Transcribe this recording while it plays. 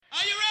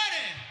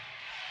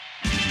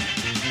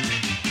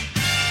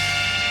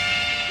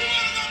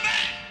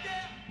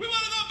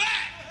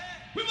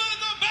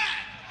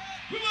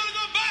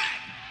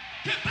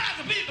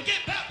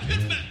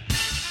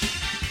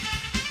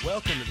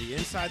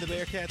Inside the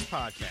Bearcats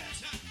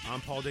podcast. I'm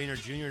Paul Dehner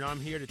Jr., and I'm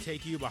here to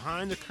take you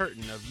behind the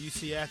curtain of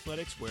UC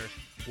Athletics, where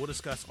we'll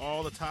discuss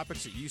all the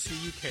topics that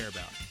UCU care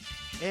about,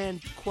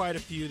 and quite a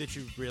few that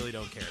you really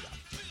don't care about.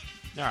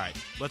 All right,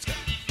 let's go.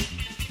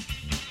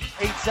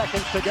 8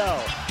 seconds to go.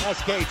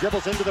 SK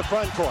dribbles into the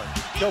front court.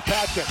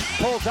 Kilpatrick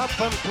pulls up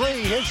from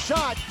three. His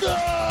shot,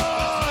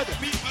 good!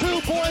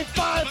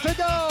 2.5 to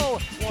go.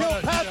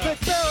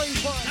 Kilpatrick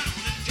buries one.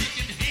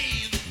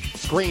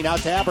 Screen out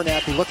to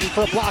Abernathy, looking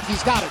for a block.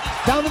 He's got it.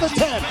 Down to the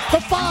 10, the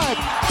 5.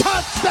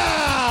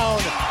 Touchdown!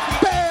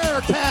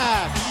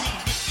 Bearcats!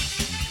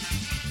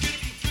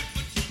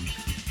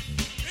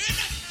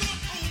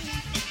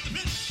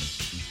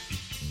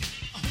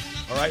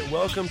 All right,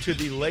 welcome to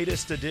the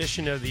latest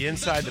edition of the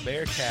Inside the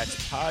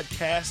Bearcats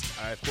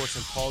podcast. I, of course,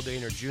 am Paul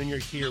Dehner Jr.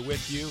 here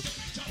with you,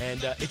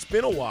 and it's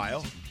been a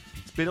while.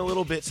 It's been a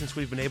little bit since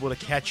we've been able to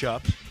catch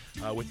up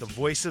with the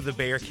voice of the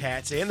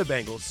Bearcats and the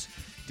Bengals,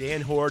 Dan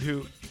Hoard,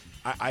 who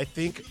I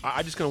think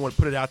I'm just going to want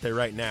to put it out there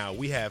right now.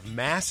 We have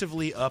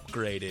massively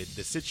upgraded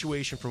the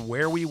situation from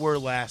where we were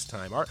last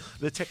time.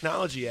 The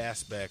technology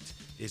aspect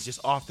is just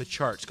off the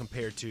charts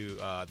compared to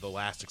the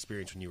last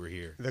experience when you were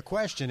here. The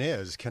question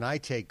is, can I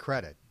take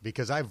credit?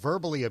 Because I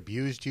verbally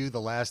abused you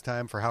the last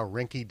time for how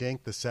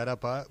rinky-dink the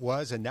setup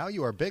was, and now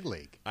you are big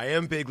league. I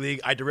am big league.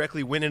 I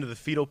directly went into the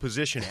fetal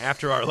position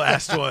after our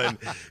last one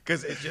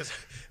because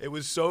it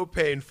was so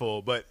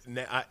painful, but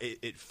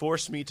it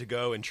forced me to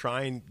go and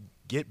try and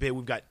get big.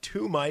 We've got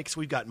 2 mics.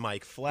 We've got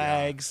mic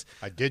flags.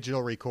 Yeah, a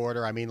digital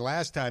recorder. I mean,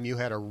 last time you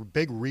had a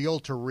big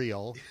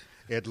reel-to-reel.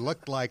 It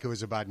looked like it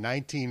was about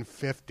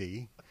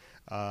 1950.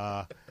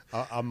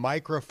 A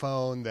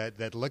microphone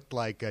that looked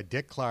like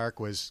Dick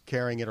Clark was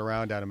carrying it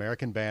around on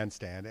American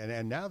Bandstand.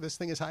 And now this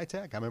thing is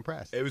high-tech. I'm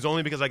impressed. It was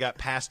only because I got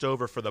passed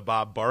over for the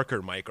Bob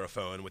Barker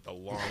microphone with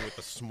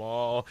the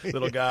small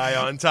little guy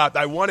on top.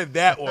 I wanted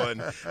that one.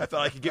 I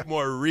thought I could get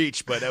more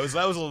reach, but that was a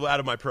little out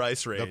of my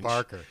price range. The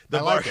Barker. The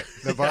I Barker. like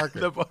it. The Barker.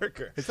 The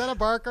Barker. Is that a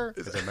Barker?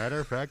 As a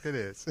matter of fact, it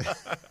is.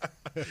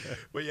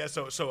 But yeah,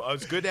 so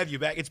it's good to have you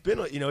back. It's been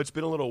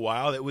a little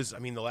while. It was,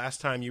 the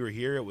last time you were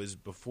here, it was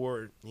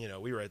before,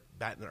 we were at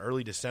that in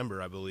early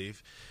December, I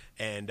believe,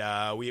 and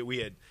we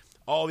had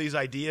all these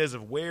ideas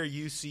of where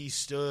UC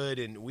stood,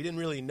 and we didn't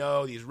really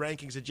know. These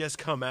rankings had just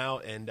come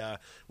out, and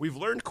we've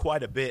learned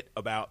quite a bit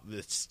about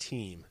this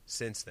team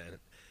since then.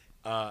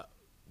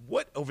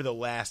 What over the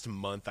last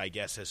month, I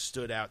guess, has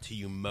stood out to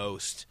you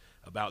most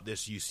about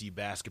this UC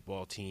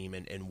basketball team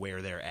and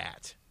where they're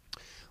at?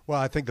 Well,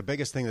 I think the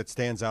biggest thing that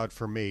stands out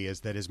for me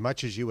is that as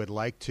much as you would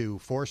like to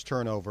force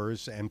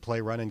turnovers and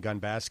play run-and-gun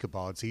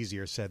basketball, it's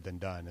easier said than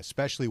done,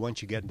 especially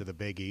once you get into the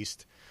Big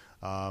East.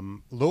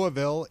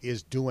 Louisville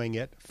is doing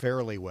it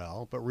fairly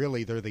well, but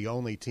really they're the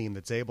only team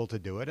that's able to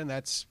do it, and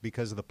that's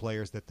because of the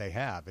players that they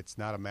have. It's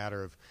not a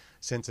matter of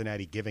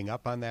Cincinnati giving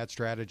up on that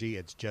strategy.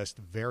 It's just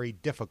very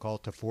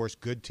difficult to force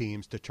good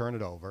teams to turn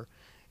it over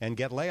and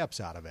get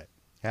layups out of it.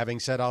 Having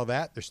said all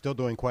that, they're still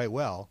doing quite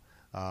well.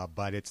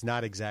 But it's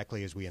not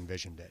exactly as we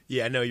envisioned it.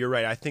 Yeah, no, you're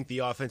right. I think the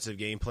offensive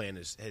game plan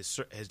has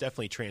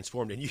definitely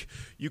transformed, and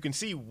you can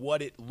see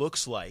what it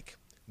looks like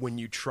when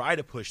you try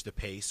to push the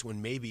pace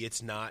when maybe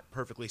it's not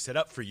perfectly set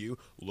up for you.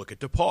 Look at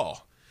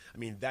DePaul.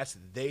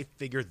 They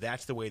figure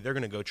that's the way they're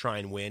going to go try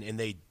and win, and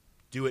they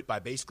do it by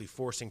basically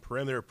forcing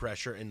perimeter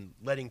pressure and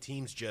letting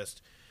teams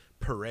just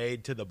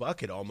parade to the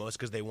bucket almost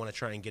because they want to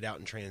try and get out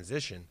in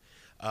transition.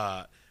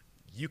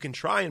 You can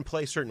try and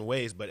play certain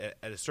ways, but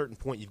at a certain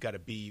point you've got to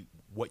be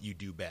what you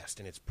do best,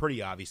 and it's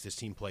pretty obvious this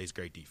team plays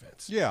great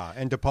defense. Yeah,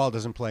 and DePaul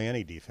doesn't play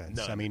any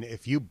defense. None.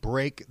 If you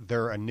break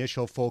their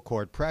initial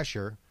full-court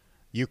pressure,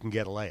 you can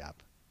get a layup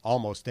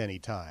almost any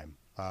time.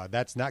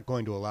 That's not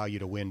going to allow you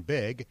to win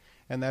big,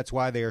 and that's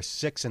why they are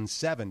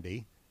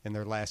 6-70 in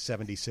their last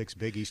 76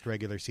 Big East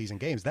regular season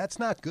games. That's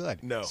not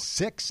good. No.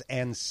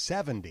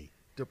 6-70.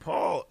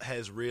 DePaul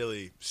has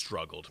really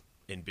struggled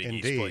in Big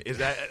Indeed. East play. Is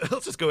that?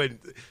 Let's just go ahead.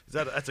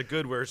 That's a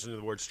good version of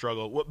the word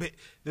struggle. Well, but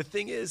the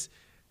thing is,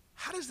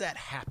 how does that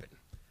happen?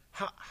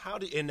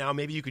 And now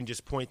maybe you can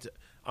just point to.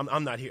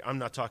 I'm not here. I'm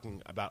not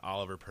talking about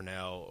Oliver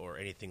Purnell or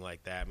anything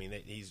like that.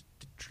 He's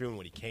doing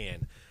what he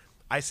can.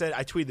 I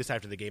tweeted this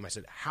after the game. I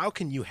said, how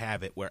can you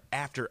have it where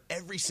after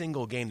every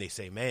single game they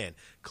say, man,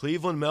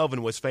 Cleveland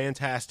Melvin was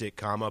fantastic,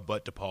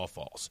 but DePaul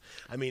falls.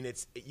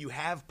 You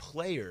have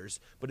players,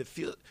 but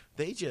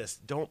they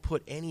just don't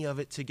put any of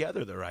it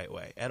together the right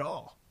way at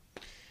all.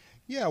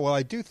 Yeah, well,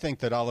 I do think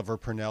that Oliver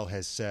Purnell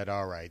has said,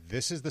 all right,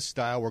 this is the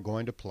style we're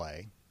going to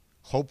play.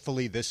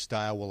 Hopefully this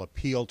style will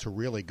appeal to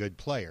really good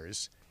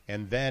players.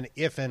 And then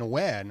if and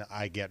when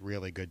I get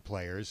really good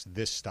players,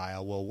 this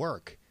style will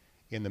work.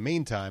 In the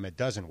meantime, it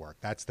doesn't work.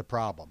 That's the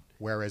problem.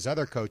 Whereas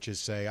other coaches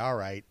say, all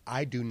right,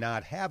 I do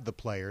not have the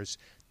players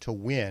to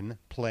win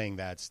playing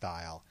that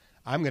style.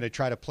 I'm going to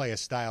try to play a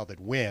style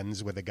that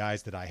wins with the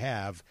guys that I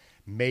have.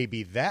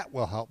 Maybe that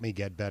will help me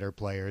get better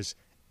players,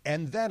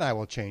 and then I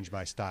will change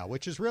my style,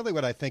 which is really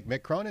what I think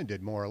Mick Cronin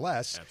did more or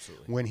less.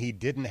 Absolutely. When he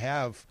didn't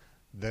have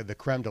the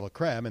creme de la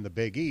creme in the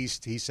Big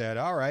East. He said,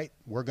 all right,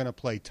 we're going to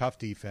play tough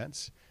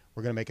defense.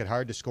 We're going to make it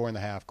hard to score in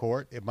the half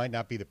court. It might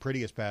not be the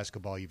prettiest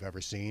basketball you've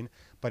ever seen,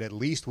 but at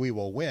least we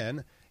will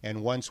win.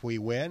 And once we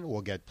win,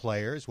 we'll get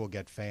players, we'll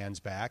get fans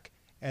back,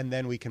 and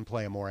then we can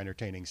play a more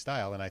entertaining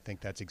style. And I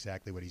think that's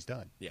exactly what he's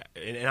done. Yeah,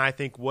 and I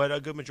think what a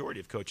good majority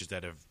of coaches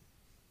that have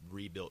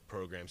rebuilt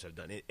programs have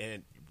done.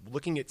 And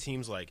looking at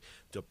teams like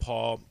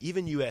DePaul,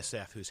 even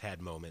USF, who's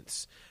had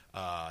moments,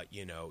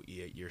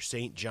 your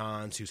St.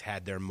 John's, who's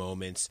had their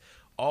moments,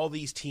 all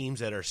these teams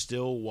that are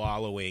still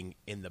wallowing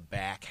in the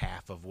back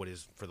half of what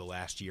is, for the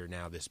last year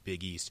now, this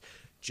Big East,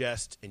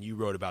 and you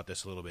wrote about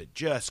this a little bit,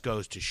 just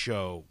goes to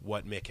show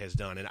what Mick has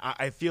done. And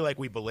I feel like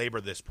we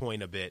belabor this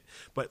point a bit,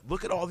 but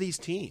look at all these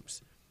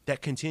teams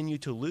that continue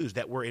to lose,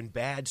 that were in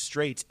bad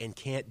straits and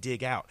can't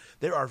dig out.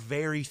 There are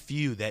very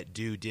few that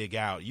do dig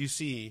out.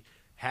 UC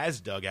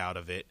has dug out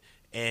of it,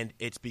 and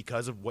it's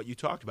because of what you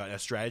talked about, a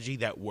strategy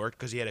that worked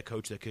because he had a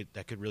coach that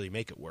could really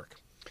make it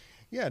work.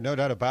 Yeah, no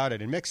doubt about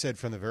it. And Mick said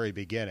from the very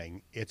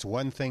beginning, it's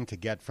one thing to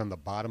get from the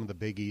bottom of the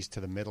Big East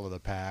to the middle of the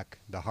pack.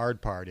 The hard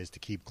part is to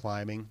keep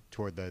climbing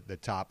toward the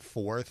top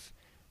fourth.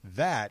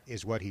 That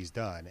is what he's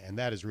done, and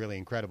that is really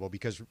incredible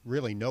because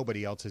really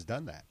nobody else has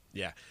done that.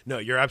 Yeah, no,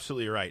 you're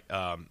absolutely right,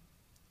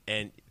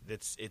 and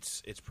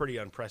it's pretty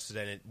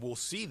unprecedented. We'll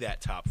see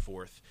that top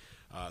fourth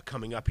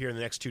coming up here in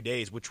the next 2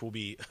 days, which will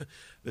be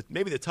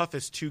maybe the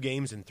toughest 2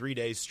 games in 3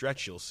 days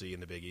stretch you'll see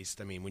in the Big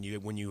East. I mean, when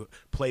you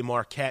play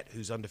Marquette,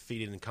 who's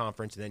undefeated in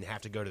conference, and then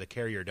have to go to the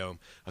Carrier Dome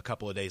a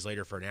couple of days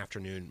later for an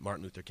afternoon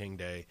Martin Luther King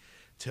Day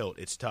tilt,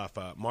 it's tough.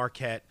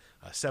 Marquette,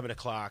 7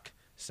 o'clock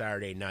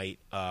Saturday night.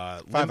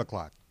 5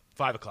 o'clock.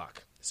 5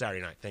 o'clock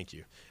Saturday night, thank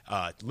you.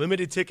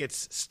 Limited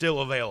tickets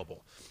still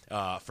available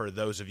for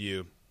those of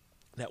you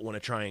that want to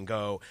try and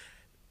go.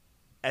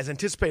 As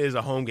anticipated as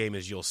a home game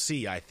as you'll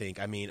see, I think.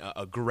 I mean,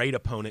 a great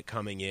opponent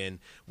coming in.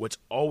 What's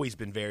always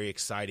been very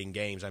exciting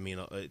games. I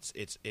mean,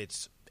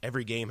 it's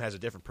every game has a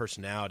different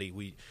personality.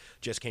 We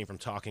just came from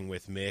talking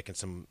with Mick and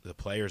some of the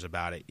players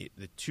about it.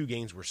 The 2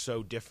 games were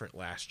so different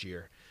last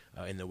year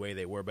in the way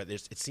they were, but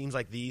it seems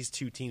like these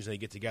 2 teams, when they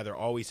get together,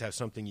 always have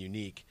something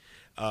unique.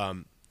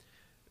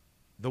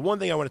 The one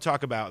thing I want to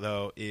talk about,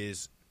 though,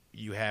 is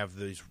you have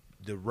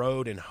the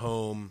road and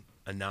home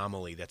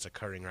anomaly that's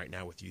occurring right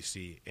now with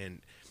UC, and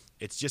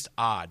it's just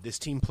odd. This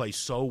team plays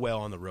so well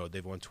on the road.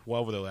 They've won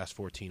 12 of their last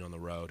 14 on the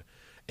road,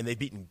 and they've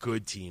beaten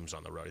good teams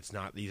on the road.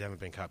 These haven't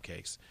been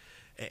cupcakes.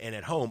 And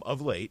at home,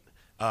 of late,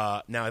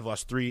 now they've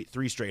lost three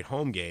straight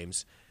home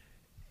games.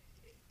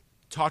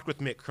 Talked with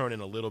Mick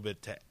Cronin a little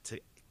bit to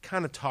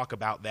kind of talk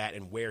about that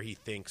and where he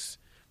thinks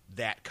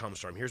that comes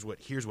from. Here's what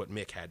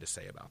Mick had to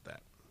say about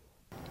that.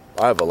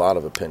 I have a lot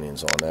of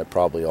opinions on that.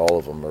 Probably all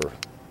of them are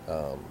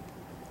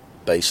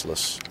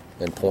baseless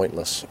and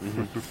pointless.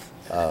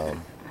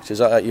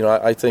 Because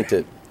I think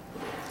that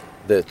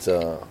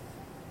the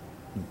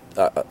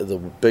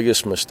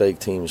biggest mistake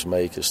teams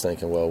make is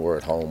thinking, well, we're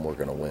at home, we're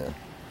going to win,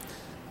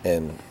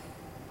 and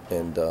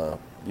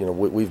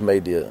we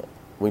made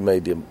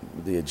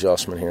the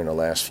adjustment here in the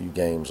last few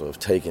games of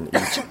taking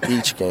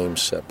each game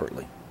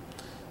separately.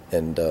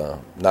 And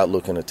not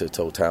looking at the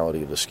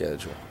totality of the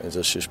schedule. And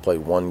just play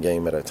one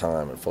game at a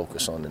time and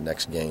focus on the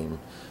next game,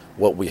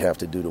 what we have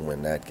to do to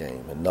win that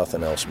game, and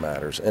nothing else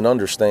matters. And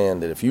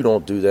understand that if you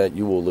don't do that,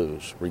 you will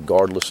lose,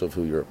 regardless of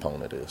who your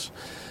opponent is.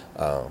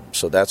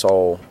 So that's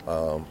all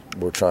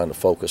we're trying to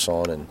focus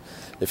on. And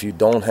if you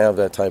don't have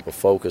that type of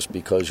focus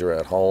because you're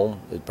at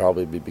home, it'd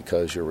probably be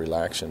because you're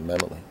relaxing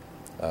mentally.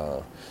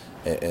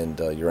 And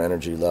your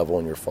energy level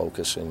and your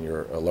focus and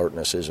your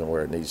alertness isn't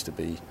where it needs to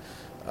be.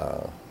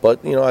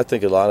 But, I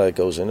think a lot of it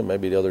goes into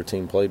maybe the other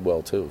team played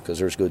well, too, because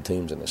there's good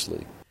teams in this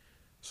league.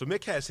 So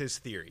Mick has his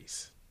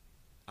theories,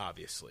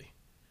 obviously.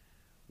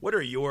 What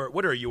are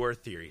your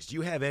theories? Do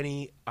you have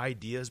any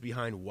ideas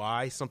behind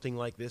why something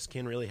like this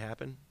can really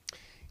happen?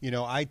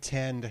 I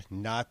tend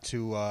not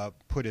to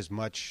put as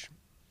much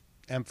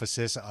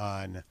emphasis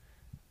on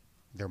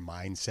their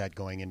mindset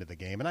going into the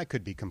game, and I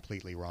could be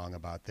completely wrong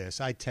about this.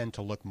 I tend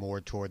to look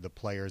more toward the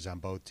players on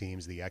both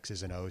teams, the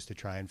X's and O's, to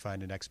try and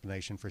find an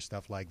explanation for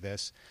stuff like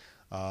this.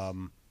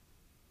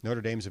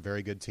 Notre Dame's a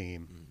very good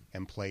team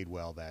and played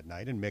well that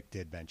night, and Mick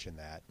did mention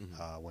that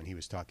when he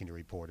was talking to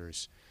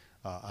reporters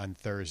on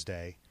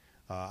Thursday.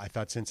 I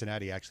thought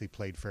Cincinnati actually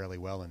played fairly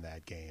well in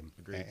that game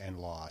and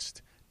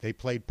lost. They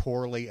played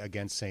poorly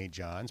against St.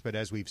 John's, but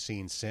as we've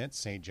seen since,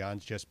 St.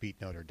 John's just beat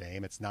Notre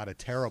Dame. It's not a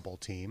terrible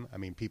team. I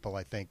mean, people,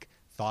 I think,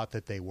 thought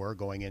that they were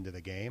going into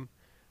the game.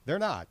 They're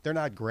not. They're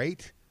not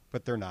great,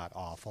 but they're not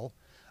awful.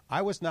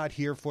 I was not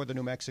here for the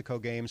New Mexico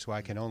game, so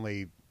I can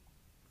only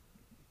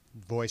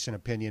voice an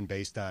opinion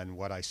based on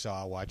what I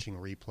saw watching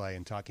replay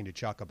and talking to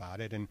Chuck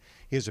about it, and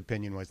his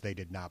opinion was they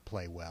did not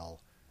play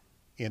well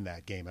in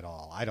that game at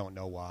all. I don't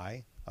know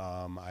why.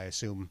 I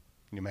assume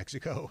New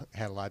Mexico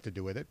had a lot to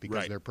do with it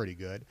because they're pretty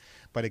good.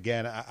 But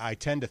again, I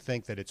tend to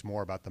think that it's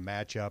more about the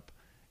matchup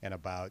and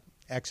about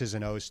X's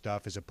and O's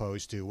stuff as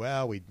opposed to,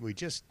 well, we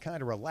just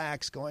kind of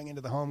relax going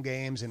into the home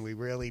games and we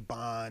really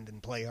bond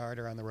and play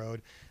harder on the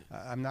road.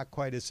 I'm not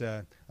quite as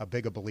a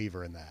big a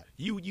believer in that.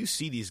 You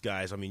see these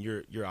guys. I mean,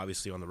 you're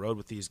obviously on the road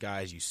with these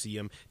guys. You see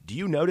them. Do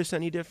you notice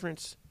any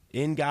difference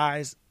in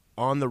guys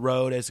on the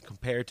road as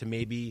compared to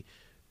maybe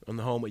on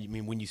the home? I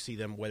mean, when you see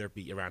them, whether it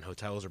be around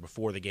hotels or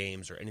before the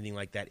games or anything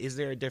like that, is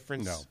there a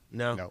difference?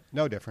 No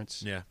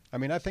difference. Yeah. I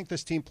mean, I think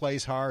this team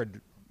plays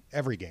hard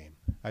every game.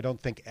 I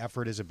don't think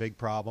effort is a big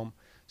problem.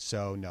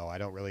 So, no, I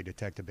don't really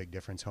detect a big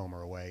difference home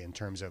or away in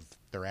terms of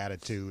their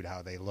attitude,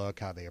 how they look,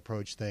 how they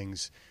approach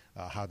things,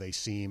 how they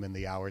seem in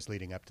the hours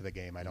leading up to the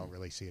game. I don't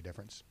really see a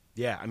difference.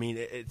 Yeah, I mean,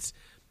 it's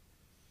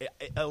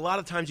a lot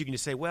of times you can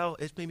just say, well,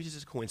 it's maybe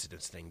just a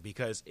coincidence thing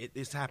because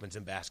this happens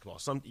in basketball.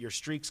 Your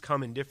streaks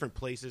come in different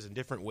places in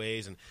different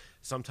ways, and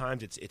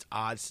sometimes it's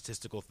odd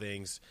statistical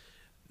things.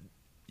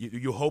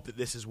 You hope that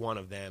this is one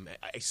of them.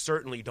 I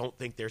certainly don't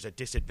think there's a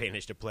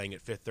disadvantage to playing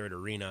at Fifth Third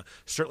Arena.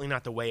 Certainly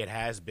not the way it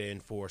has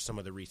been for some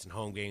of the recent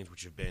home games,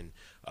 which have been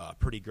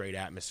pretty great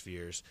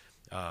atmospheres.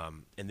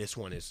 And this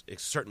one is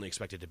certainly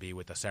expected to be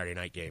with a Saturday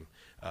night game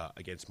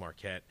against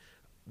Marquette.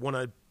 Want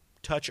to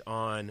touch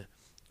on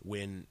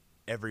when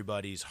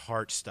everybody's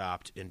heart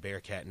stopped in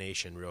Bearcat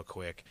Nation real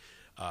quick.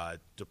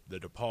 The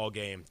DePaul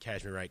game,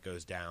 Kashmir Wright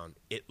goes down.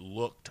 It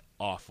looked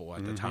awful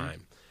at the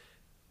time.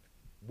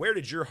 Where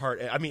did your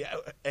heart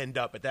end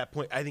up at that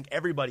point? I think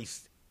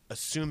everybody's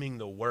assuming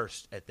the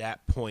worst at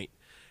that point.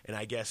 And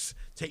I guess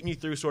take me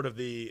through sort of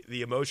the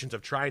emotions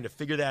of trying to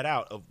figure that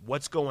out, of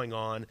what's going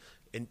on.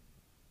 And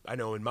I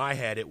know in my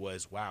head it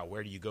was, wow,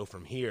 where do you go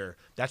from here?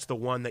 That's the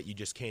one that you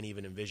just can't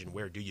even envision.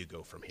 Where do you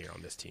go from here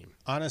on this team?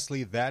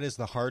 Honestly, that is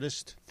the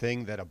hardest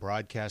thing that a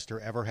broadcaster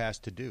ever has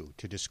to do,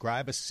 to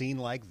describe a scene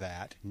like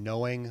that,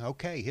 knowing,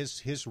 okay,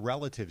 his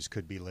relatives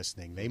could be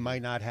listening. They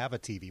might not have a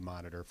TV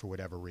monitor for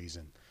whatever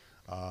reason.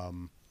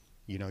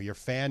 Your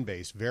fan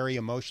base, very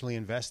emotionally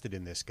invested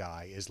in this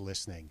guy, is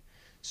listening.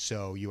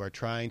 So you are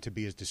trying to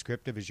be as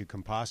descriptive as you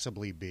can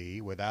possibly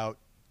be without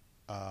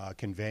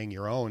conveying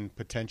your own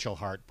potential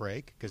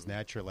heartbreak, because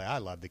naturally I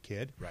love the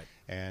kid. Right.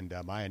 And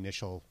my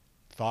initial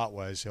thought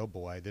was, oh,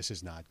 boy, this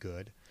is not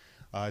good.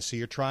 So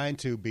you're trying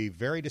to be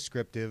very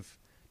descriptive,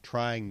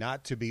 trying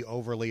not to be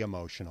overly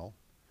emotional,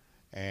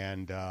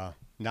 and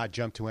not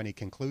jump to any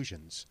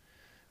conclusions.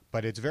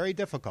 But it's very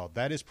difficult.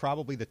 That is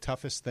probably the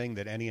toughest thing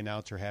that any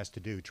announcer has to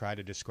do, try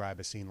to describe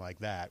a scene like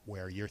that,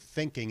 where you're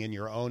thinking in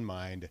your own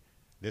mind,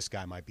 this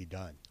guy might be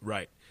done.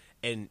 Right.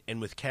 And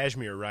with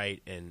Kashmir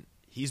Wright, and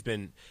he's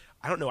been,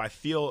 I don't know, I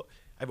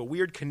have a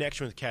weird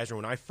connection with Kashmir.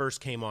 When I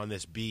first came on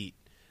this beat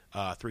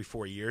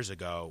 3-4 years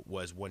ago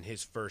was when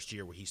his first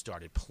year where he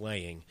started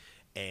playing,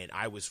 and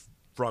I was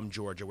from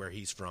Georgia, where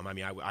he's from. I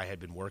mean, I had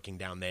been working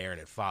down there and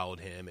had followed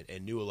him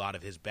and knew a lot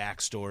of his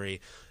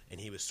backstory,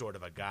 and he was sort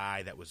of a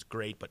guy that was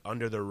great but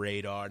under the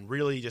radar, and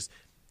really just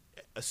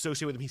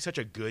associate with him. He's such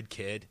a good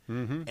kid,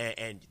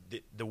 and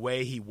the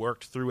way he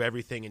worked through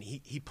everything, and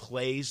he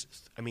plays.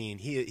 I mean,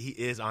 he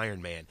is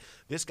Iron Man.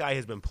 This guy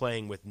has been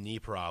playing with knee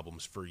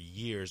problems for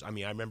years. I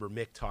mean, I remember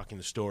Mick talking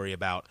the story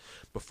about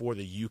before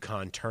the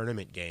UConn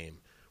tournament game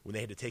when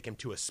they had to take him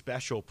to a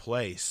special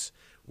place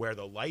where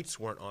the lights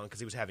weren't on because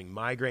he was having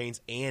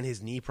migraines and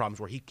his knee problems,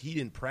 where he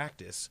didn't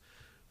practice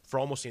for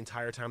almost the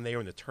entire time they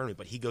were in the tournament,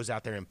 but he goes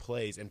out there and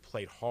plays and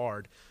played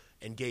hard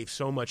and gave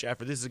so much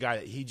effort. This is a guy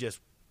that he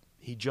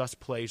just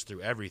plays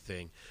through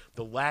everything.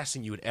 The last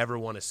thing you would ever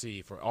want to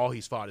see for all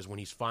he's fought is when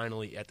he's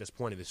finally at this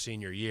point of his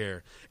senior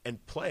year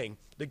and playing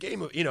the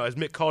game of, as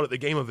Mick called it, the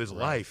game of his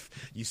life.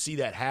 You see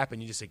that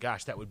happen, you just say,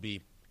 gosh, that would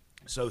be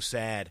so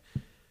sad.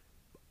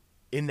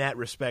 In that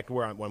respect,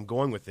 where I'm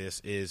going with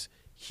this is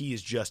he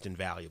is just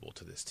invaluable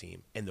to this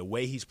team. And the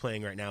way he's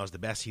playing right now is the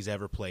best he's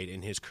ever played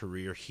in his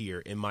career here,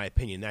 in my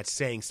opinion. That's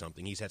saying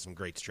something. He's had some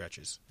great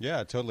stretches.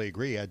 Yeah, I totally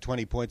agree. He had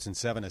 20 points and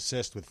 7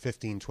 assists with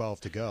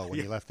 15-12 to go when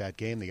he left that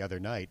game the other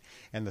night.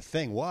 And the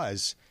thing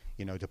was,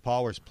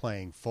 DePaul was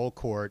playing full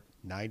court,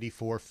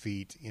 94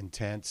 feet,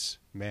 intense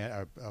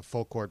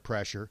full court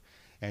pressure,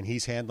 and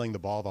he's handling the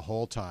ball the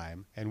whole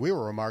time. And we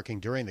were remarking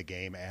during the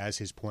game, as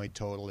his point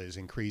total is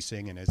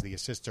increasing and as the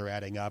assists are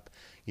adding up,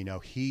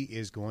 he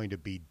is going to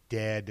be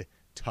dead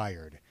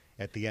tired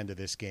at the end of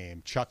this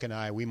game. Chuck and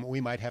I,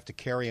 we might have to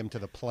carry him to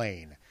the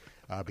plane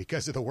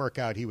because of the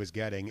workout he was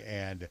getting.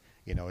 And,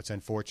 it's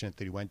unfortunate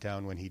that he went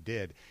down when he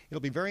did. It'll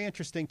be very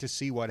interesting to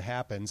see what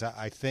happens.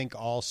 I think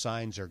all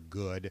signs are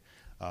good.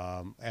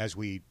 As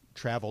we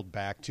traveled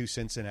back to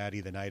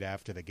Cincinnati the night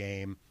after the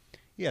game,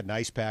 he had an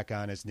ice pack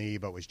on his knee,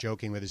 but was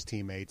joking with his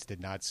teammates, did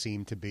not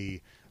seem to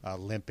be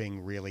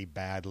limping really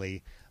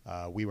badly.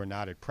 We were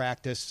not at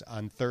practice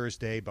on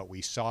Thursday, but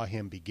we saw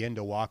him begin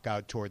to walk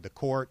out toward the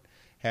court,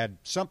 had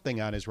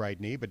something on his right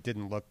knee, but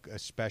didn't look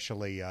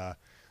especially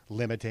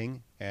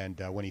limiting.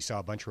 And when he saw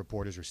a bunch of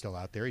reporters were still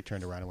out there, he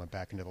turned around and went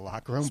back into the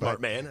locker room. Smart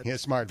man.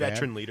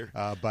 Veteran leader.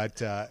 But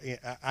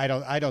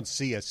I don't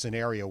see a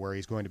scenario where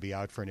he's going to be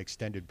out for an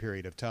extended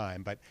period of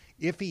time. But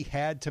if he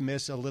had to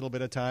miss a little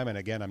bit of time, and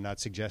again, I'm not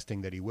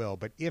suggesting that he will,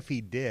 but if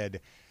he did,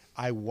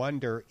 I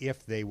wonder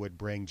if they would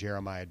bring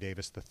Jeremiah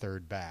Davis III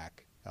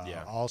back.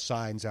 All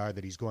signs are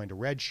that he's going to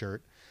redshirt,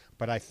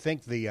 but I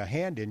think the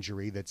hand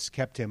injury that's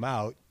kept him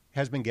out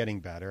has been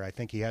getting better. I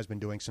think he has been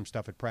doing some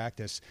stuff at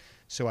practice,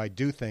 so I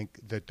do think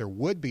that there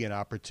would be an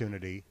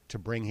opportunity to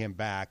bring him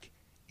back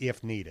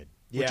if needed,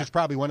 which is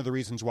probably one of the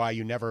reasons why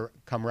you never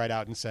come right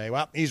out and say,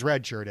 well, he's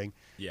redshirting.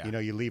 Yeah.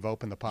 You leave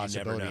open the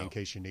possibility in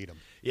case you need him.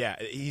 Yeah,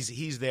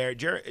 he's there.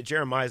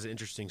 Jeremiah's an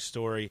interesting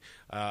story.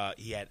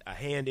 He had a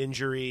hand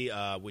injury,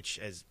 which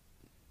has,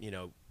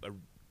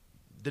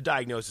 the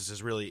diagnosis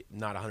is really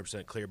not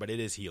 100% clear, but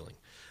it is healing.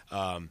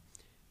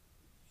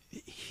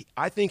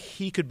 I think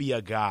he could be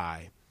a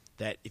guy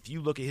that if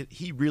you look at it,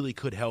 he really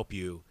could help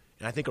you,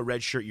 and I think a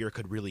redshirt year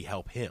could really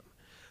help him.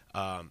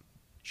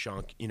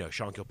 Sean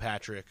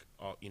Kilpatrick,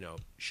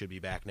 should be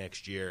back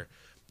next year.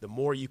 The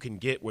more you can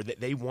get where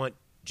they want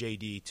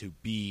JD to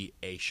be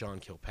a Sean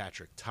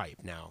Kilpatrick type.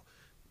 Now,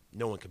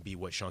 no one can be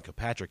what Sean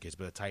Kilpatrick is,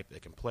 but a type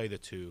that can play the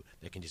two,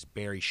 that can just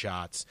bury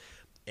shots.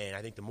 And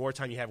I think the more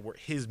time you have where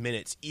his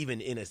minutes,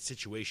 even in a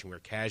situation where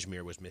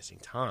Kashmir was missing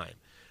time,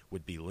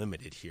 would be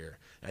limited here.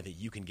 And I think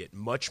you can get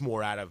much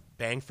more out of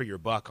bang for your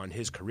buck on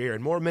his career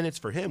and more minutes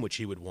for him, which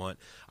he would want.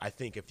 I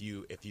think if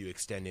you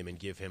extend him and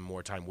give him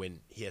more time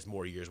when he has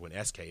more years when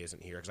SK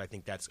isn't here, because I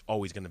think that's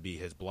always going to be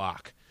his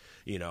block,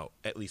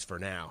 at least for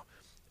now.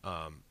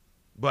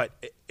 But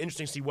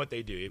interesting to see what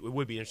they do. It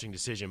would be an interesting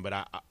decision,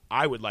 but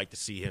I would like to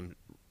see him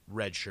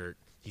redshirt.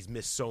 He's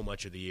missed so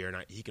much of the year,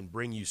 and he can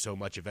bring you so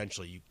much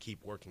eventually. You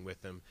keep working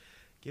with him.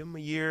 Give him a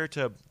year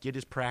to get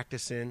his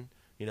practice in.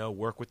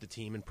 Work with the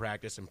team in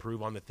practice,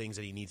 improve on the things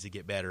that he needs to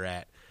get better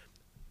at.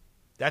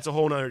 That's a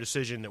whole nother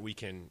decision that we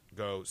can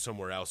go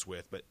somewhere else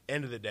with. But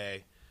end of the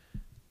day,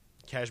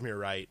 Kashmir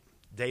Wright,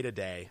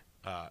 day-to-day,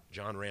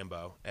 John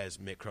Rambo, as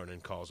Mick Cronin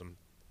calls him,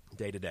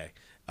 day-to-day.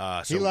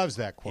 He loves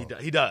that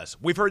quote. He does.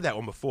 We've heard that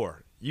one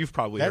before. You've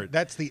probably heard.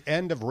 That's the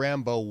end of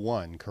Rambo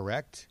 1,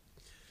 correct?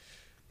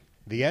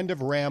 The end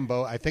of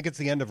Rambo. I think it's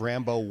the end of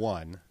Rambo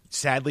 1.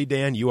 Sadly,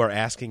 Dan, you are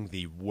asking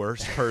the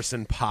worst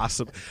person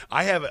possible.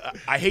 I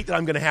hate that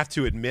I'm going to have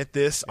to admit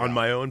this on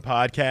my own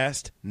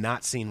podcast.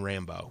 Not seen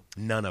Rambo.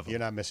 None of them.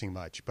 You're not missing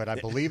much, but I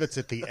believe it's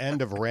at the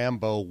end of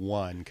Rambo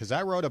 1, because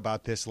I wrote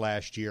about this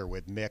last year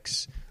with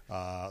Mick's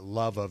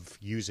love of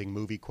using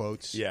movie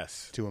quotes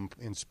to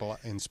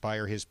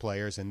inspire his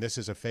players, and this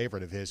is a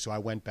favorite of his, so I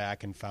went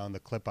back and found the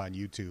clip on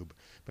YouTube,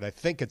 but I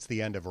think it's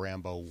the end of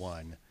Rambo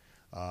 1.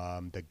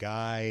 The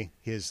guy,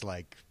 his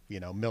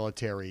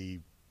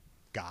military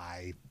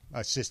guy,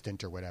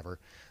 assistant or whatever,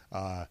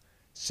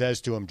 says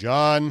to him,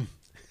 John,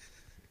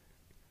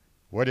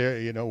 what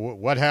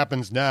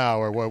happens now,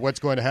 or what's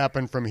going to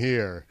happen from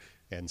here?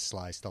 And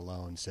Sly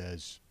Stallone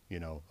says,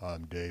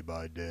 day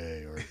by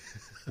day, or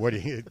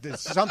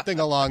something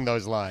along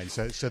those lines.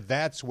 So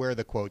that's where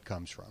the quote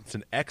comes from. It's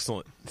an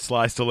excellent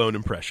Sly Stallone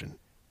impression.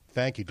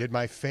 Thank you. Did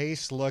my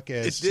face look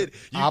as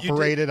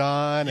operated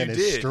on and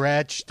as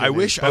stretched and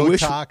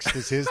Botoxed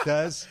as his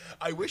does?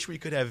 I wish we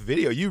could have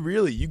video.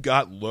 You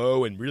got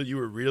low and you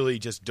were really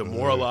just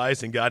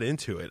demoralized and got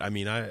into it. I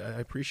mean, I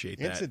appreciate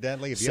that.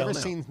 Incidentally, have you ever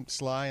seen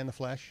Sly in the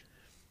flesh?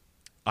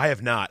 I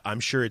have not.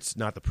 I'm sure it's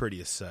not the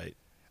prettiest sight.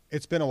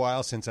 It's been a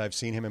while since I've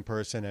seen him in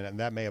person,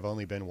 and that may have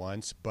only been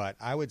once, but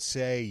I would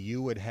say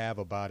you would have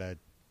about a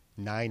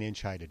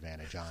 9-inch height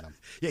advantage on him.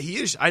 Yeah, he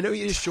is. I know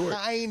he is short.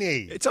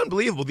 Tiny. It's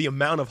unbelievable the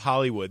amount of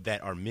Hollywood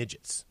that are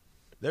midgets.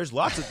 There's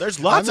lots of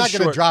I'm not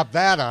going to drop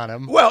that on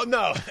him. Well,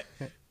 no.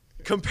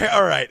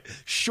 All right,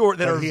 short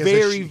that are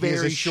very,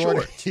 very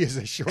short. He is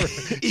a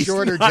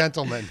shorter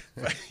gentleman.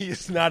 He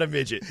is not a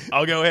midget.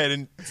 I'll go ahead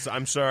and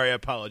I'm sorry. I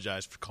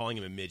apologize for calling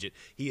him a midget.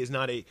 He is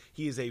not a.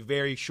 He is a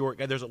very short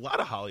guy. There's a lot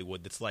of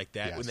Hollywood that's like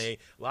that. Yes. When they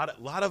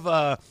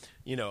a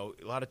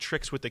lot of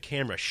tricks with the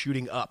camera,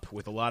 shooting up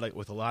with a lot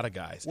of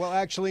guys. Well,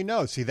 actually,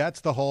 no. See, that's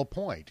the whole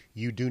point.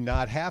 You do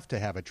not have to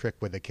have a trick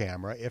with the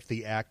camera if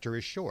the actor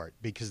is short,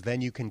 because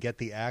then you can get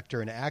the actor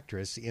and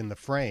actress in the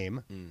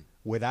frame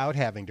without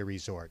having to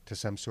resort to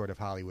some sort of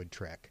Hollywood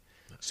trick.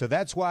 So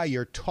that's why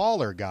your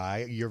taller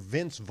guy, your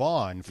Vince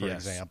Vaughn, for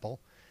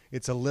example,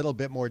 it's a little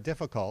bit more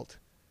difficult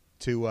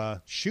to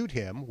shoot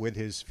him with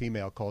his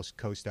female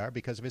co-star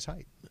because of his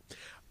height.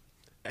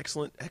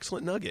 Excellent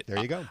nugget. There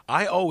you go.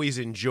 I always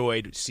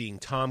enjoyed seeing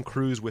Tom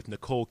Cruise with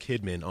Nicole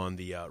Kidman on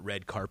the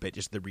red carpet,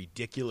 just the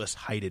ridiculous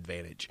height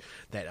advantage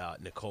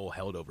that Nicole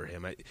held over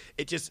him.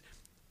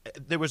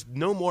 There was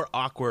no more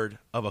awkward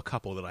of a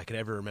couple that I could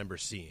ever remember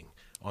seeing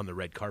on the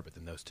red carpet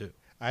than those two.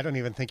 I don't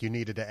even think you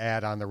needed to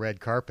add on the red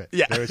carpet.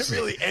 Yeah,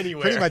 really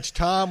anywhere. Pretty much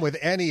Tom with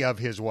any of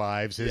his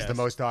wives is the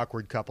most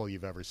awkward couple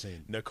you've ever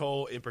seen.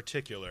 Nicole in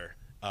particular,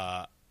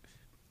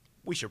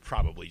 we should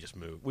probably just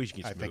move. We should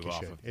just move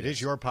off of it. It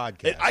is your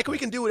podcast. We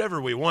can do whatever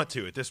we want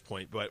to at this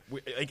point, but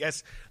I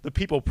guess the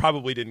people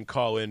probably didn't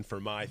call in for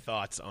my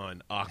thoughts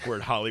on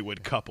awkward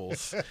Hollywood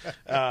couples.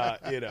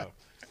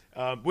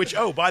 Which,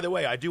 oh, by the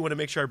way, I do want to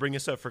make sure I bring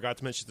this up. Forgot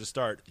to mention at the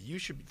start. You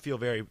should feel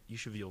very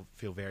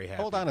happy.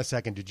 Hold on a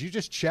second. Did you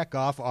just check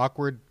off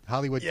awkward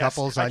Hollywood Yes,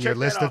 couples I on your checked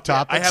list that of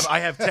off. Yeah, topics? I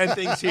have 10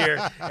 things here,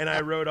 and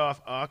I wrote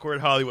off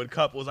awkward Hollywood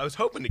couples. I was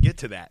hoping to get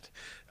to that.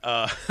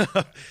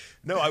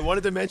 No, I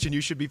wanted to mention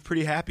you should be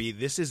pretty happy.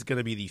 This is going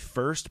to be the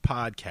first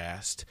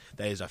podcast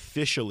that is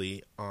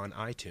officially on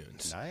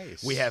iTunes.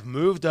 Nice. We have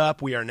moved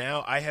up. We are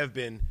now.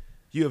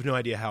 You have no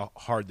idea how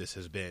hard this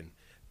has been.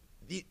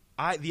 The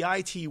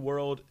IT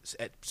world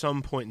at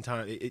some point in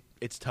time,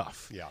 it's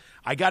tough. Yeah.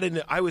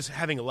 I was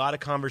having a lot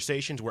of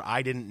conversations where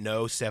I didn't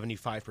know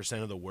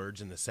 75% of the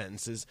words in the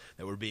sentences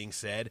that were being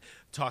said,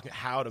 talking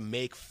how to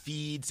make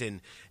feeds and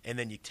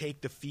then you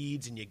take the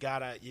feeds and you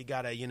gotta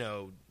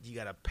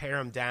pare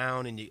them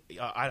down and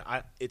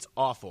it's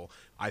awful.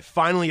 I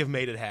finally have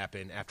made it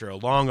happen after a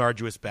long,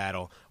 arduous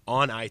battle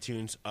on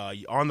iTunes.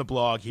 On the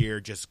blog here,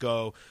 you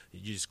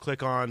just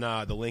click on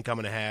the link I'm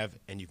going to have,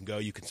 and you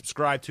can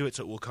subscribe to it,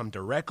 so it will come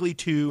directly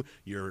to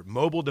your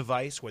mobile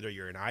device, whether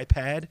you're an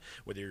iPad,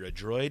 whether you're a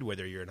Droid,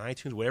 whether you're an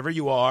iTunes, whatever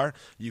you are,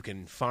 you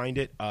can find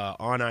it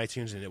on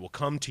iTunes, and it will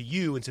come to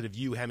you instead of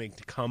you having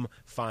to come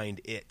find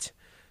it.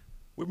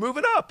 We're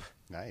moving up.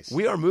 Nice.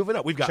 We are moving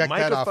up. We've got Check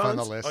that microphones. off on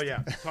the list. Oh,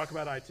 yeah. Talk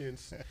about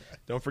iTunes.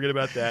 Don't forget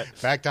about that.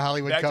 Back to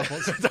Hollywood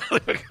couples. To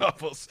Hollywood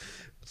couples.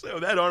 So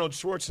that Arnold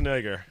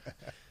Schwarzenegger.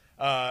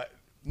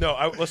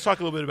 Let's talk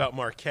a little bit about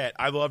Marquette.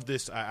 I love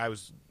this. I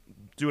was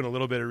doing a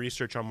little bit of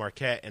research on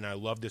Marquette, and I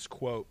love this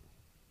quote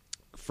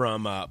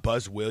from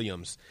Buzz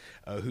Williams,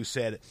 who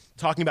said,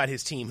 talking about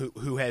his team,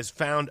 who has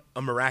found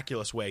a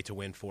miraculous way to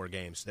win 4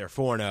 games. They're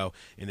 4-0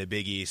 in the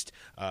Big East.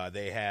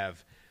 They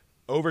have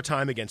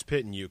overtime against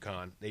Pitt and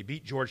UConn. They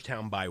beat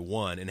Georgetown by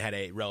 1 and had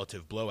a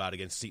relative blowout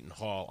against Seton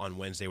Hall on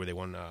Wednesday where they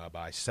won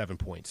by 7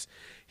 points.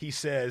 He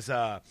says,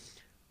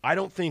 I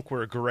don't think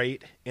we're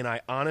great, and I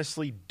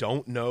honestly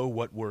don't know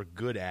what we're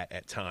good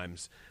at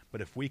times.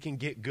 But if we can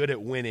get good at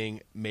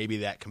winning, maybe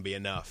that can be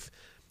enough.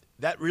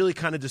 That really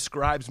kind of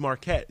describes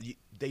Marquette.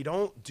 They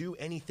don't do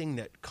anything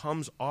that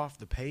comes off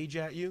the page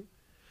at you,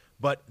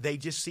 but they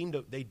just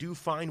they do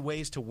find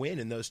ways to win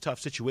in those tough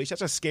situations.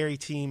 That's a scary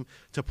team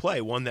to play,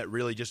 one that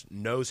really just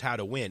knows how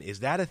to win.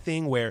 Is that a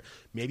thing where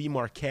maybe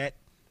Marquette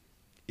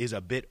is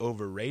a bit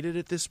overrated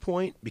at this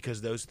point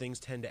because those things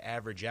tend to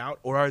average out?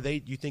 Or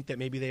you think that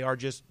maybe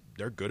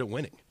they're good at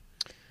winning?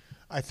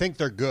 I think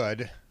they're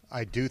good.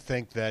 I do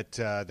think that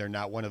they're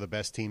not one of the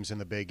best teams in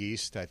the Big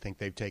East. I think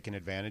they've taken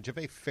advantage of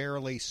a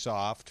fairly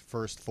soft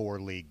first 4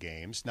 league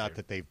games. Not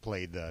that they've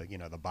played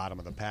the bottom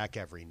of the pack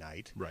every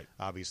night. Right.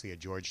 Obviously, a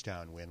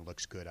Georgetown win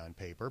looks good on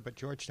paper, but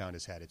Georgetown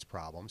has had its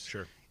problems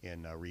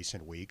in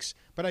recent weeks.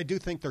 But I do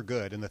think they're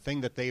good, and the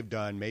thing that they've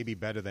done maybe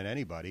better than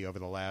anybody over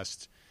the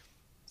last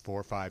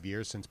 4 or 5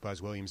 years since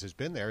Buzz Williams has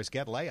been there is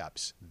get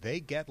layups. They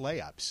get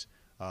layups.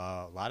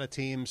 A lot of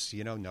teams,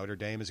 Notre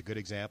Dame is a good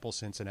example.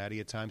 Cincinnati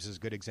at times is a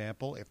good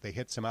example. If they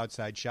hit some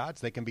outside shots,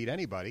 they can beat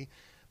anybody,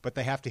 but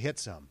they have to hit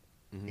some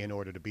in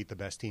order to beat the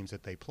best teams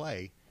that they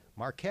play.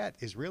 Marquette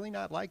is really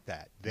not like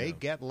that. They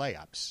get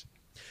layups.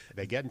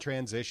 They get in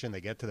transition. They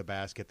get to the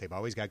basket. They've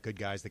always got good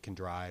guys that can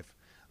drive.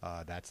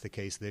 That's the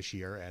case this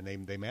year, and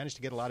they managed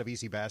to get a lot of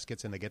easy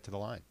baskets, and they get to the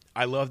line.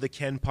 I love the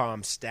Ken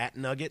Pom stat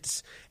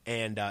nuggets,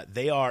 and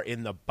they are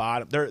in the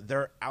bottom.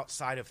 They're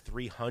outside of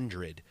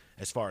 300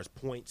 as far as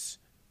points.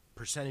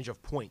 Percentage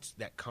of points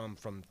that come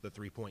from the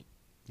 3-point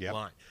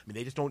line. I mean,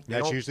 they just don't.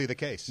 That's usually the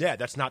case. Yeah,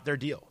 that's not their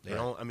deal. They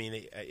don't. I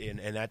mean,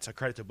 and that's a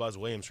credit to Buzz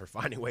Williams for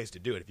finding ways to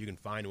do it. If you can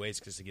find ways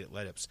just to get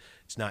layups,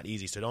 it's not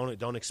easy. So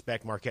don't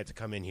expect Marquette to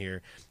come in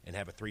here and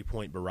have a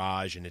 3-point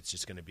barrage, and it's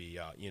just going to be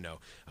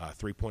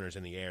 3-pointers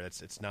in the air.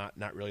 It's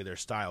not really their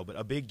style. But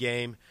a big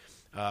game,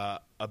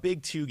 a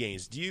big 2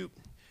 games.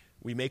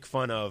 We make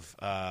fun of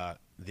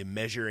the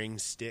measuring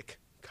stick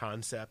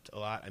concept a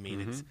lot. I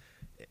mean, it's.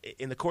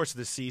 In the course of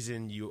the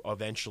season, you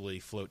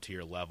eventually float to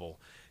your level.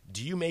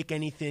 Do you make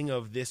anything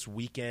of this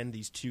weekend,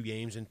 these 2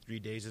 games in 3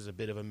 days, as a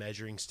bit of a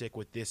measuring stick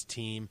with this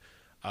team?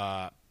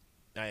 I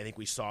think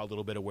we saw a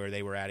little bit of where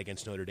they were at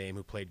against Notre Dame,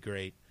 who played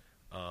great,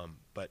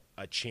 but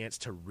a chance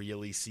to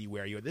really see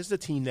where you are. This is a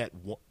team that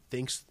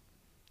thinks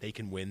they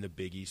can win the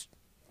Big East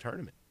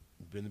tournament,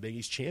 win the Big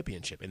East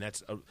championship, and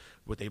that's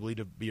what they believe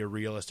to be a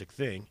realistic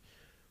thing.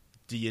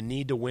 Do you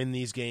need to win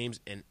these games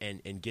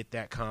and get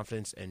that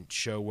confidence and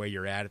show where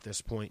you're at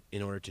this point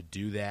in order to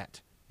do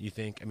that, you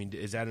think? I mean,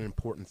 is that an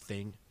important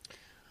thing?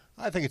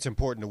 I think it's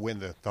important to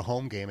win the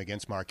home game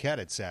against Marquette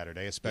at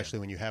Saturday, especially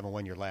when you haven't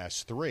won your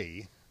last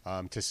 3.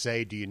 To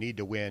say, do you need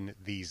to win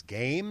these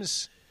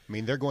games? I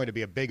mean, they're going to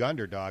be a big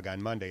underdog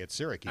on Monday at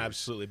Syracuse.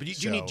 Absolutely. But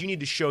do you need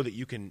to show that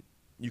you can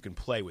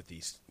play with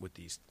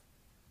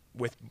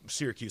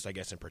Syracuse, I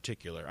guess, in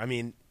particular? I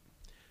mean,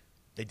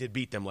 they did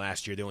beat them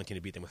last year. The only team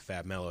to beat them with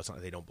Fab Melo. It's not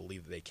that they don't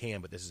believe that they can,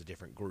 but this is a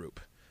different group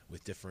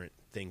with different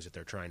things that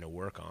they're trying to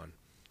work on.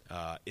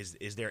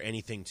 Is there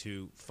anything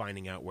to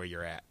finding out where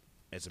you're at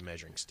as a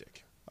measuring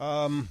stick?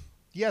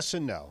 Yes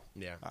and no.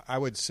 Yeah. I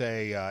would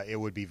say it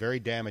would be very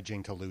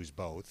damaging to lose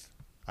both.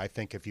 I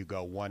think if you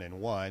go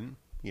 1-1,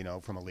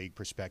 from a league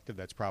perspective.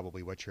 That's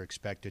probably what you're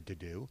expected to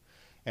do.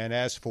 And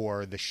as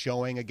for the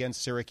showing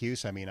against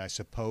Syracuse, I mean, I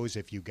suppose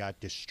if you got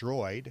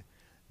destroyed,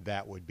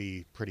 that would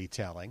be pretty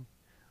telling.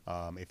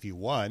 If you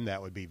won,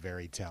 that would be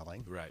very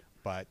telling. Right.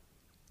 But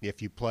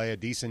if you play a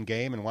decent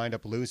game and wind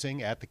up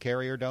losing at the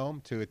Carrier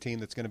Dome to a team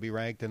that's going to be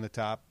ranked in the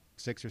top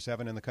 6 or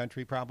 7 in the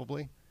country,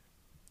 probably,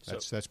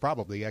 that's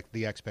probably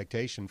the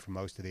expectation from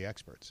most of the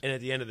experts. And at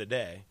the end of the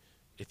day,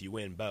 if you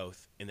win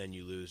both and then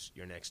you lose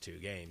your next 2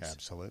 games,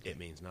 absolutely, it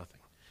means nothing.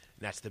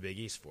 And that's the Big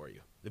East for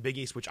you. The Big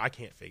East, which I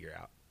can't figure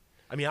out.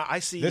 I mean, I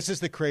see. This is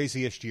the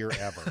craziest year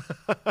ever.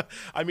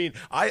 I mean,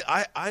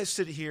 I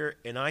sit here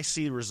and I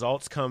see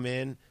results come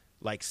in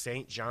like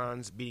St.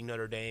 John's beating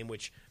Notre Dame,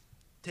 which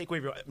take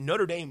away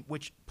Notre Dame,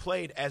 which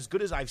played as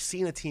good as I've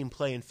seen a team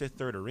play in Fifth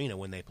Third Arena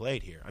when they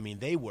played here. I mean,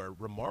 they were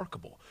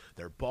remarkable.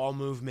 Their ball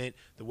movement,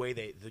 the way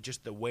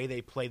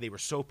they played, they were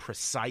so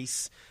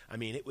precise. I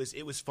mean, it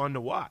was fun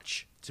to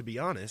watch, to be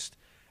honest.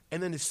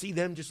 And then to see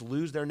them just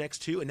lose their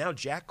next 2, and now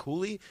Jack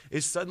Cooley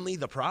is suddenly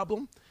the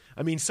problem.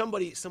 I mean,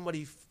 somebody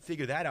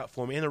figure that out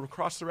for me. And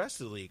across the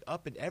rest of the league,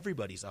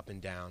 everybody's up and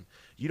down.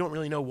 You don't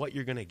really know what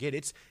you're going to get.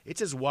 It's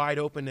as wide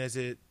open as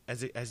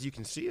you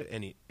can see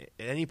at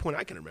any point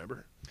I can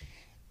remember.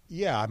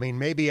 Yeah, I mean,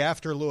 maybe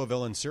after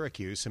Louisville and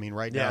Syracuse. I mean,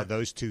 right now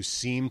those 2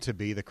 seem to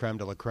be the creme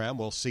de la creme.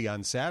 We'll see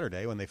on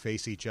Saturday when they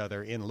face each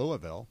other in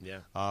Louisville.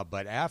 Yeah.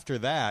 But after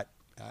that,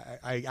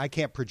 I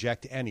can't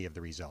project any of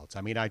the results.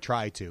 I mean, I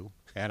try to,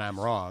 and I'm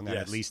wrong on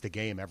at least a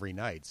game every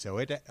night. So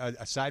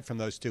aside from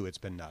those 2, it's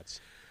been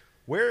nuts.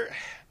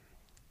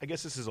 I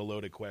guess this is a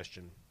loaded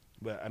question,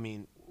 but I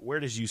mean,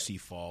 where does UC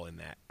fall in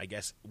that? I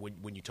guess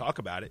when you talk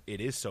about it, it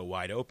is so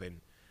wide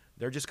open.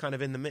 They're just kind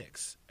of in the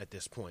mix at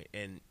this point,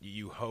 and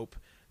you hope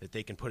that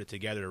they can put it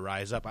together to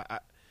rise up.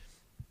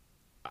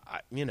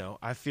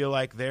 I feel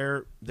like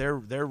they're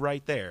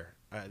right there.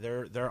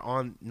 They're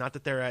on. Not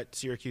that they're at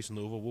Syracuse and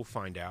Louisville. We'll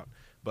find out,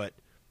 but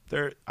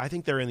I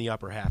think they're in the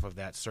upper half of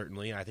that,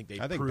 certainly. I think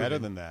better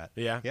than that.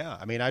 Yeah. Yeah.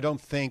 I mean, I don't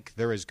think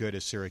they're as good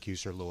as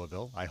Syracuse or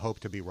Louisville. I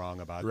hope to be wrong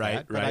about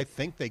that. But I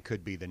think they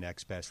could be the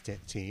next best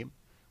team.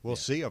 We'll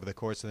see over the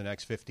course of the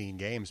next 15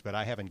 games, but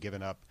I haven't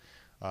given up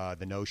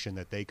the notion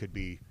that they could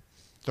be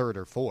 3rd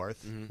or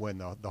 4th when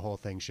the whole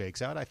thing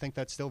shakes out. I think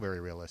that's still very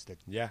realistic.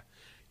 Yeah.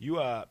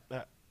 I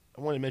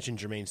want to mention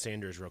Jermaine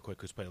Sanders real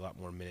quick, who's played a lot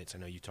more minutes. I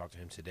know you talked to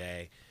him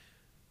today.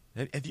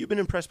 Have you been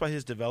impressed by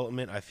his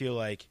development? I feel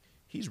like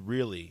he's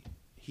really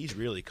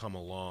come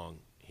along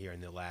here in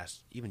the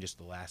last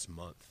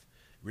month.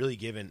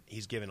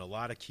 He's given a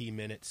lot of key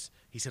minutes.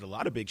 He's hit a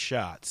lot of big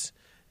shots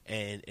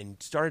and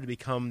started to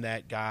become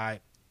that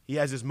guy. He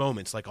has his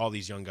moments like all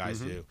these young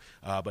guys do,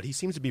 but he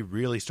seems to be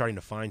really starting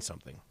to find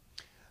something.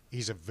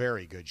 He's a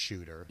very good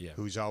shooter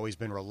who's always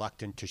been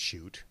reluctant to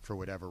shoot for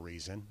whatever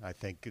reason. I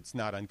think it's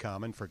not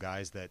uncommon for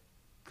guys that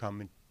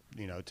come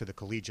to the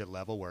collegiate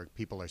level where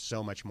people are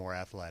so much more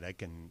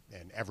athletic and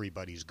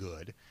everybody's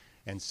good.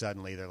 And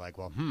suddenly they're like,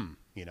 well,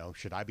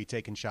 should I be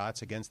taking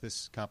shots against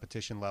this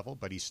competition level?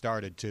 But he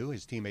started to.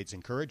 His teammates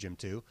encourage him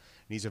to. And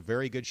he's a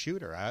very good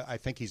shooter. I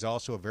think he's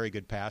also a very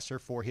good passer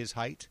for his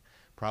height,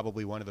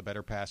 probably one of the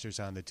better passers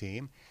on the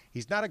team.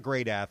 He's not a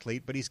great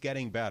athlete, but he's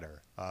getting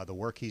better. The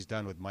work he's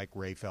done with Mike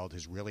Rayfeld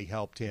has really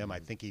helped him. I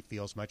think he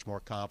feels much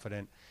more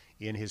confident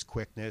in his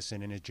quickness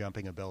and in his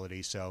jumping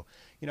ability. So,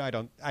 I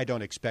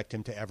don't expect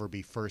him to ever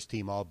be first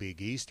team all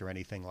Big East or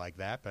anything like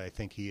that, but I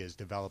think he is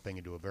developing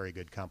into a very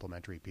good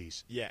complementary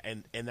piece. Yeah,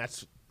 and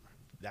that's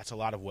a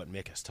lot of what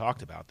Mick has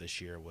talked about this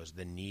year was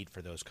the need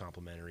for those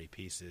complementary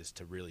pieces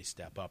to really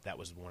step up. That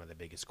was one of the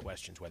biggest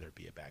questions, whether it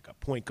be a backup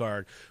point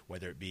guard,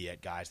 whether it be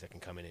at guys that can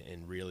come in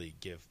and really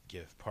give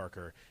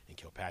Parker and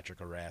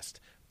Kilpatrick a rest.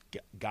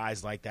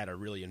 Guys like that are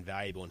really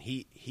invaluable, and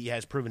he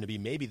has proven to be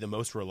maybe the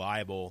most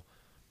reliable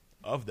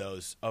of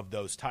those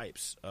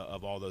types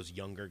of all those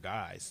younger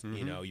guys.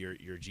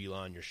 Your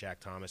Gelon, your Shaq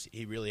Thomas.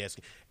 He really has,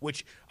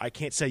 which I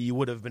can't say you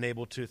would have been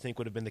able to think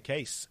would have been the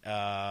case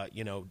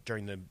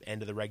during the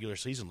end of the regular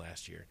season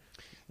last year.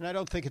 And I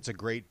don't think it's a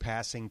great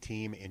passing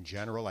team in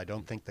general. I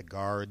don't think the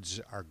guards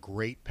are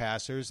great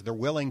passers. They're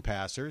willing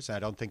passers. I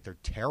don't think they're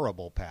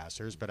terrible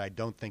passers, but I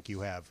don't think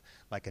you have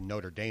like a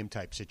Notre Dame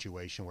type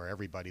situation where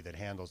everybody that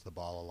handles the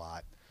ball a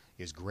lot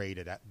is great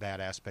at that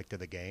aspect of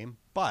the game.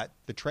 But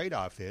the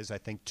trade-off is I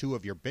think 2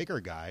 of your bigger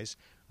guys,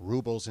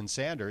 Rubles and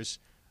Sanders,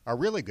 are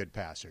really good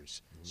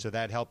passers. So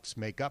that helps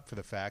make up for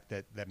the fact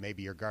that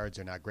maybe your guards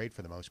are not great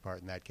for the most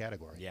part in that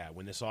category. Yeah,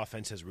 when this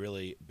offense has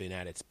really been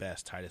at its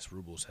best, Titus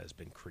Rubles has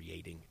been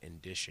creating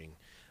and dishing.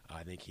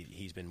 I think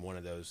he's been one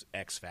of those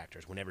X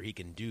factors. Whenever he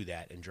can do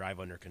that and drive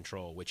under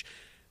control, which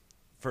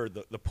for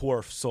the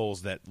poor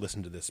souls that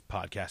listen to this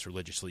podcast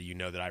religiously, you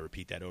know that I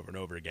repeat that over and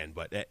over again,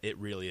 but it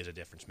really is a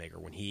difference maker.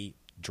 When he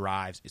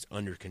drives, is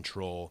under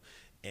control,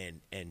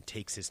 and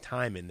takes his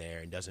time in there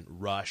and doesn't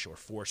rush or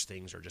force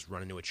things or just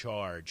run into a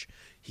charge,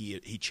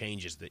 he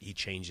changes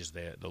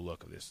the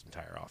look of this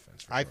entire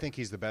offense. I think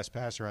he's the best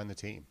passer on the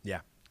team.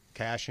 Yeah.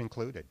 Cash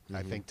included.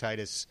 I think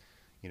Titus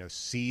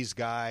sees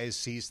guys,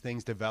 sees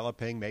things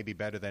developing, maybe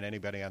better than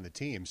anybody on the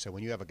team. So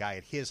when you have a guy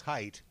at his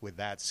height with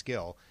that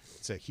skill,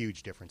 it's a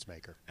huge difference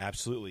maker.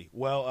 Absolutely.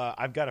 Well,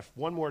 I've got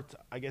one more,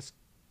 I guess,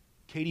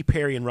 Katy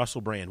Perry and Russell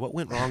Brand. What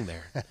went wrong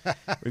there?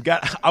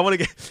 I'm going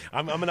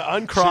to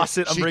uncross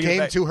it. She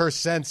came to her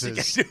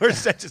senses. She came to her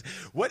senses.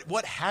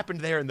 What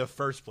happened there in the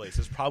first place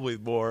is probably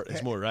more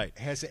right.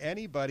 Has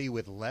anybody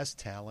with less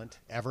talent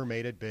ever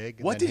made it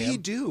big? What did him? he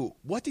do?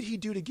 What did he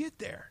do to get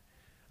there?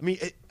 I mean,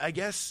 I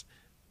guess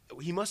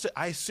he must have.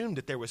 I assumed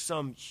that there was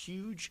some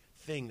huge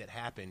thing that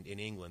happened in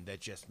England that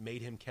just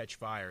made him catch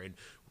fire. And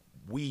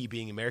we,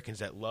 being Americans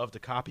that love to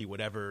copy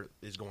whatever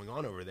is going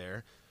on over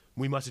there,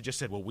 we must have just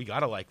said, well, we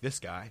got to like this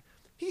guy.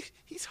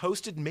 He's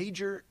hosted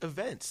major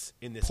events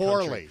in this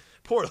country.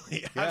 Poorly,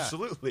 Yeah.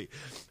 absolutely.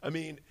 I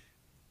mean,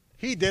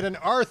 he did an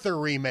Arthur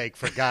remake,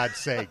 for God's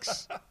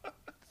sakes.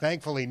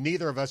 Thankfully,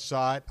 neither of us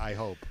saw it, I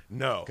hope.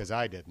 no. Because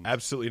I didn't.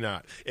 Absolutely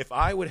not. If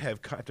I would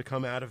have to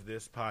come out of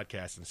this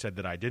podcast and said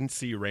that I didn't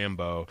see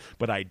Rambo,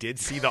 but I did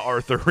see the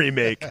Arthur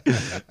remake,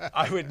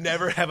 I would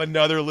never have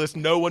another list.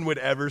 No one would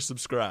ever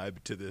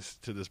subscribe to this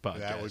podcast.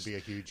 That would be a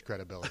huge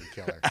credibility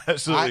killer.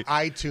 Absolutely.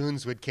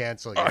 iTunes would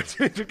cancel you.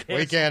 iTunes would cancel.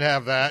 We can't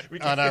have that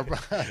on our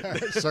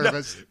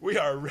service. No, we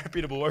are a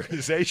reputable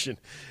organization.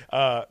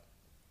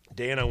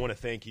 Dan, I want to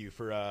thank you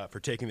for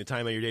taking the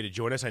time out of your day to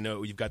join us. I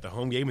know you've got the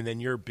home game and then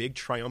your big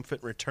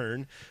triumphant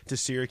return to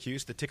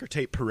Syracuse. The ticker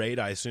tape parade,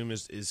 I assume,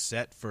 is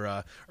set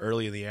for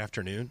early in the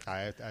afternoon.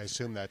 I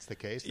assume that's the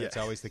case. That's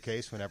always the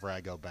case whenever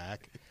I go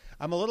back.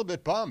 I'm a little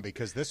bit bummed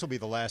because this will be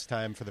the last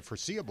time for the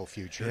foreseeable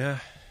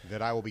future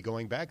that I will be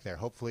going back there.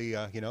 Hopefully,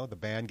 the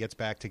band gets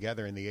back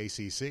together in the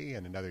ACC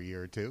in another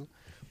year or two.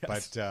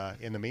 Yes. But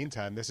in the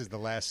meantime, this is the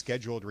last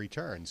scheduled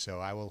return, so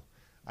I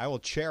will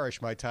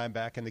cherish my time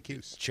back in the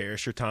Cuse.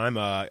 Cherish your time.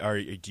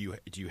 Do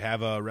you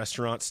have a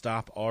restaurant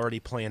stop already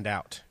planned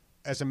out?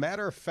 As a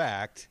matter of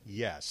fact,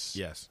 yes.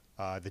 Yes.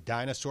 The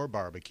Dinosaur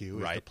Barbecue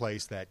is Right. the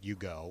place that you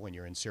go when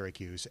you're in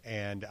Syracuse,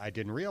 and I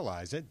didn't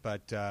realize it,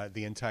 but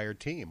the entire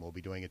team will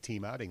be doing a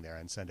team outing there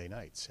on Sunday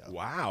night. So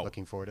wow.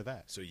 Looking forward to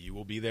that. So you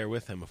will be there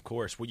with him, of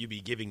course. Will you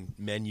be giving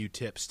menu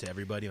tips to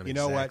everybody on You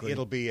know what?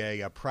 It'll be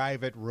a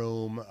private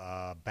room,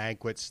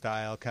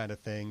 banquet-style kind of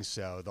thing,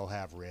 so they'll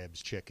have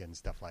ribs, chicken,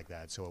 stuff like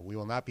that. So we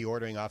will not be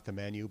ordering off the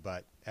menu,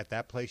 but at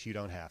that place you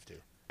don't have to.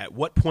 At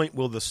what point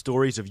will the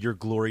stories of your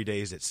glory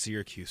days at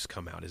Syracuse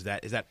come out? Is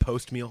that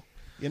post-meal?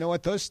 You know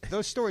what? Those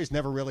stories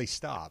never really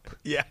stop.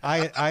 Yeah.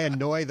 I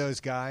annoy those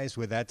guys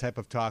with that type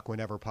of talk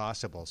whenever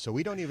possible. So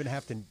we don't even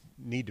have to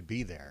need to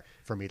be there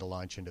for me to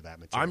launch into that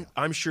material.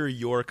 I'm sure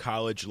your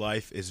college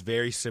life is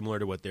very similar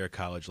to what their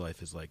college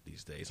life is like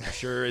these days. I'm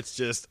sure it's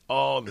just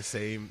all the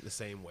same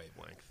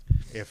wavelength.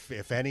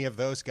 If any of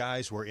those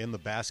guys were in the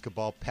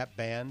basketball pep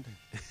band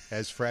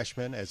as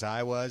freshmen, as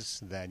I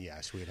was, then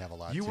yes, we'd have a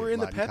lot. You were in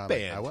the pep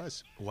band. I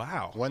was.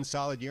 Wow. One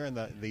solid year in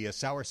the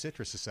Sour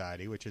Citrus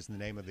Society, which is the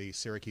name of the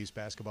Syracuse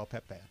basketball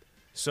pep band.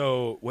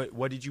 So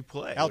what did you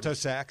play? Alto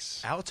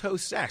sax. Alto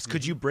sax.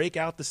 Could you break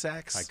out the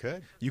sax? I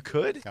could. You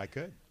could? I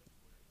could.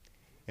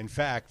 In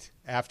fact,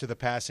 after the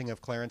passing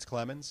of Clarence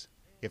Clemens,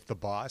 if the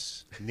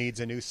boss needs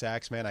a new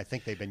sax man, I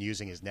think they've been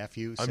using his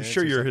nephew. I'm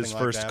sure you're his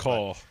first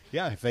call.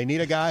 Yeah, if they need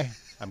a guy,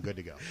 I'm good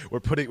to go. We're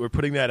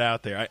putting that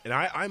out there, and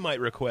I might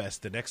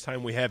request the next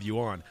time we have you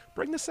on,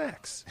 bring the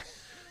sax.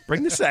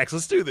 Bring the sax.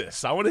 Let's do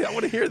this. I want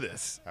to hear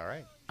this. All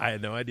right. I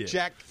had no idea.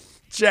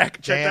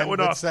 Check Dan that one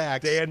off.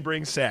 Sax. Dan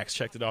brings sax.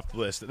 Checked it off the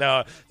list.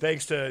 Now,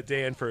 thanks to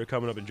Dan for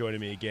coming up and joining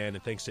me again,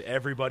 and thanks to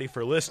everybody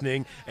for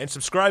listening and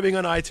subscribing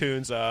on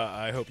iTunes.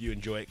 I hope you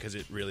enjoy it because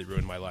it really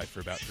ruined my life for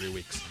about 3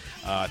 weeks.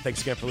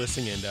 Thanks again for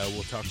listening, and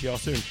we'll talk to you all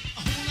soon.